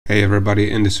Hey everybody,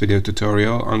 in this video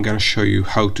tutorial I'm gonna show you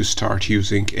how to start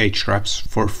using Ahrefs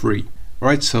for free.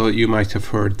 Right, so you might have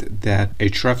heard that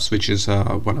Ahrefs, which is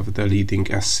one of the leading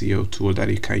SEO tool that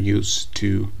you can use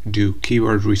to do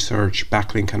keyword research,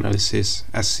 backlink analysis,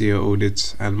 SEO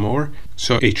audits and more.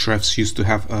 So Ahrefs used to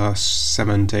have a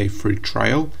 7-day free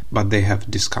trial, but they have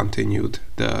discontinued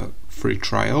the free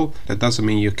trial. That doesn't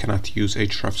mean you cannot use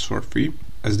Ahrefs for free.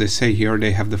 As they say here,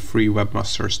 they have the free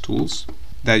webmasters tools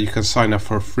that you can sign up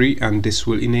for free, and this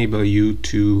will enable you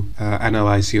to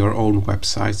analyze your own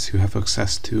websites you have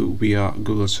access to via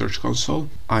Google Search Console.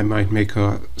 I might make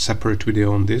a separate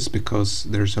video on this because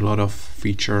there's a lot of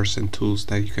features and tools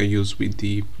that you can use with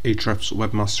the Ahrefs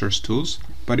webmasters tools.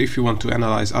 But if you want to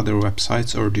analyze other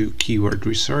websites or do keyword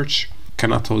research, you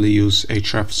can not only use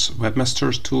Ahrefs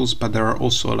webmasters tools, but there are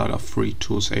also a lot of free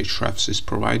tools Ahrefs is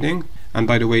providing. And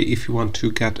by the way, if you want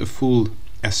to get a full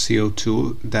SEO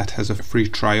tool that has a free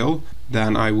trial,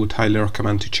 then I would highly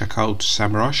recommend to check out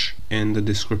SEMrush in the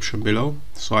description below.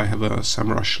 So I have a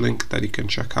SEMrush link that you can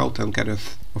check out and get a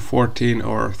 14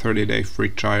 or 30-day free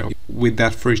trial. With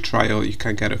that free trial you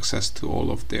can get access to all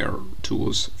of their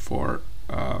tools for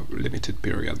a limited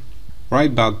period.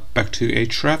 Right, but back to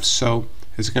Ahrefs. So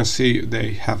as you can see,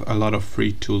 they have a lot of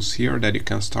free tools here that you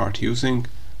can start using.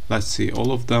 Let's see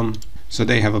all of them. So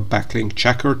they have a backlink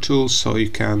checker tool, so you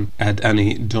can add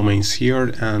any domains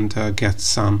here and get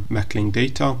some backlink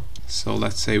data. So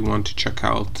let's say we want to check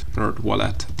out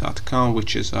nerdwallet.com,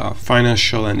 which is a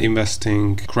financial and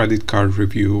investing credit card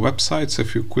review website. So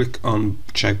if you click on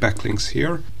check backlinks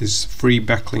here, this free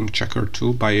backlink checker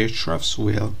tool by Ahrefs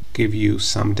will give you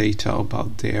some data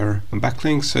about their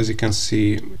backlinks. So as you can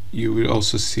see, you will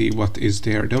also see what is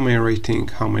their domain rating,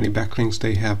 how many backlinks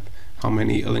they have, how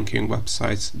many linking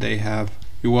websites they have.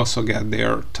 You also get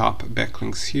their top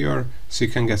backlinks here, so you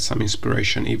can get some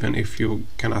inspiration. Even if you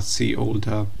cannot see all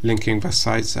the linking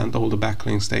websites and all the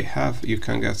backlinks they have, you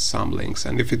can get some links.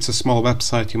 And if it's a small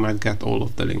website, you might get all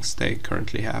of the links they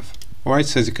currently have. Alright,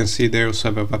 so as you can see, they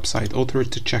also have a website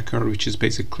authority checker, which is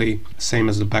basically the same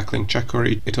as the backlink checker.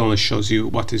 It only shows you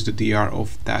what is the DR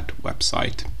of that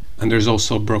website. And there's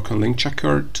also a broken link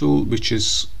checker tool, which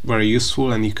is very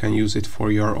useful, and you can use it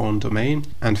for your own domain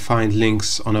and find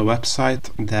links on a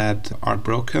website that are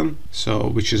broken. So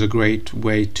which is a great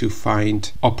way to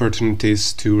find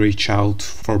opportunities to reach out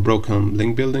for broken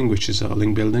link building, which is a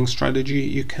link building strategy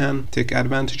you can take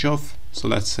advantage of. So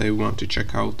let's say we want to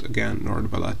check out again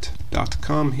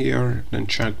nerdwallet.com here, then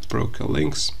check broken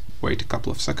links, wait a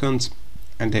couple of seconds,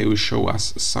 and they will show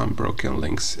us some broken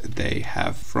links they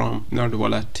have from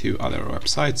NerdWallet to other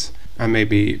websites, and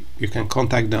maybe you can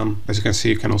contact them. As you can see,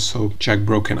 you can also check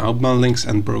broken outbound links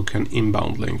and broken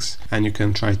inbound links, and you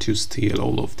can try to steal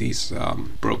all of these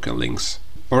broken links.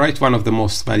 Alright, one of the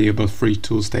most valuable free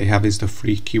tools they have is the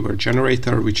free keyword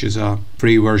generator, which is a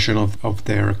free version of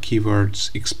their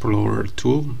keywords explorer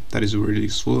tool that is really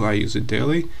useful. I use it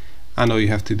daily, and all you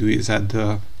have to do is add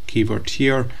the keyword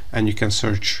here, and you can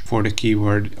search for the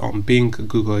keyword on Bing,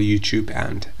 Google, YouTube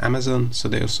and Amazon. So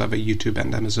they also have a YouTube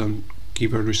and Amazon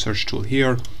keyword research tool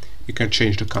here. You can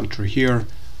change the country here,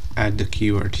 add the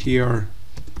keyword here,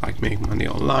 like make money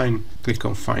online, click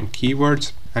on find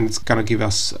keywords, and it's gonna give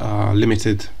us a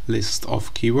limited list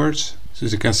of keywords. So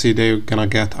as you can see, they're gonna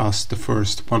get us the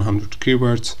first 100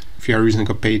 keywords. If you are using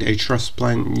a paid Ahrefs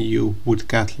plan, you would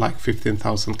get like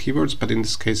 15,000 keywords, but in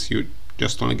this case you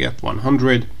just only get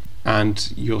 100.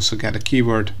 And you also get a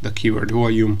keyword, the keyword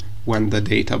volume, when the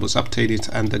data was updated,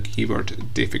 and the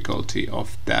keyword difficulty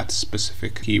of that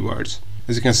specific keywords.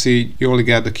 As you can see, you only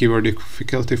get the keyword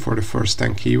difficulty for the first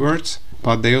 10 keywords,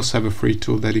 but they also have a free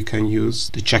tool that you can use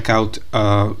to check out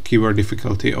keyword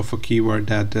difficulty of a keyword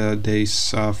that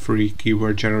this free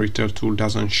keyword generator tool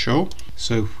doesn't show.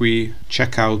 So if we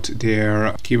check out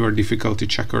their keyword difficulty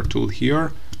checker tool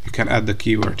here, you can add the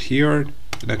keyword here,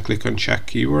 then click on check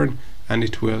keyword, and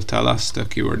it will tell us the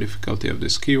keyword difficulty of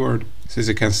this keyword. So as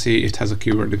you can see, it has a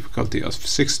keyword difficulty of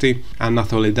 60, and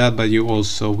not only that, but you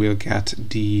also will get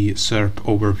the SERP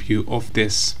overview of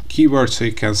this keyword. So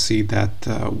you can see that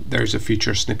there's a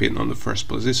feature snippet on the first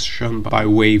position by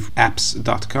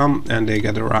waveapps.com, and they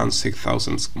get around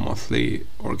 6,000 monthly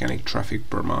organic traffic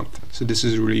per month. So this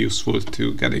is really useful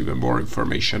to get even more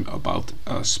information about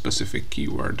a specific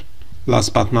keyword.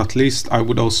 Last but not least, I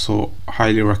would also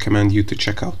highly recommend you to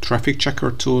check out Traffic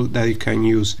Checker tool that you can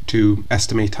use to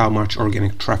estimate how much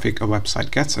organic traffic a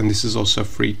website gets, and this is also a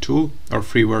free tool or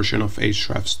free version of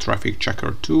Ahrefs Traffic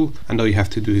Checker tool. And all you have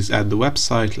to do is add the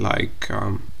website, like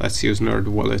let's use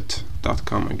NerdWallet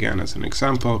hrefs.com again as an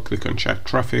example. Click on check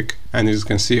traffic, and as you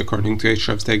can see, according to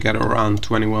Ahrefs, they get around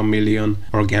 21 million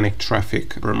organic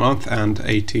traffic per month, and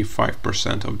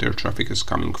 85% of their traffic is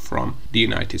coming from the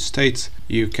United States.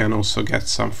 You can also get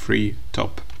some free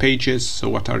top pages. So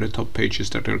what are the top pages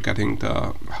that are getting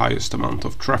the highest amount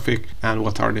of traffic, and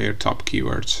what are their top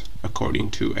keywords according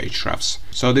to Ahrefs?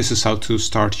 So this is how to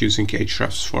start using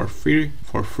Ahrefs for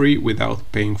free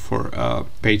without paying for a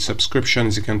paid subscription.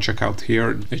 As you can check out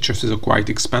here, Ahrefs is a quite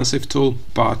expensive tool,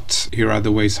 but here are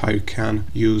the ways how you can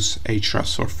use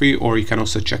Ahrefs for free, or you can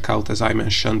also check out, as I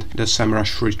mentioned, the SEMrush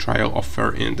free trial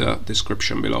offer in the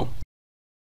description below.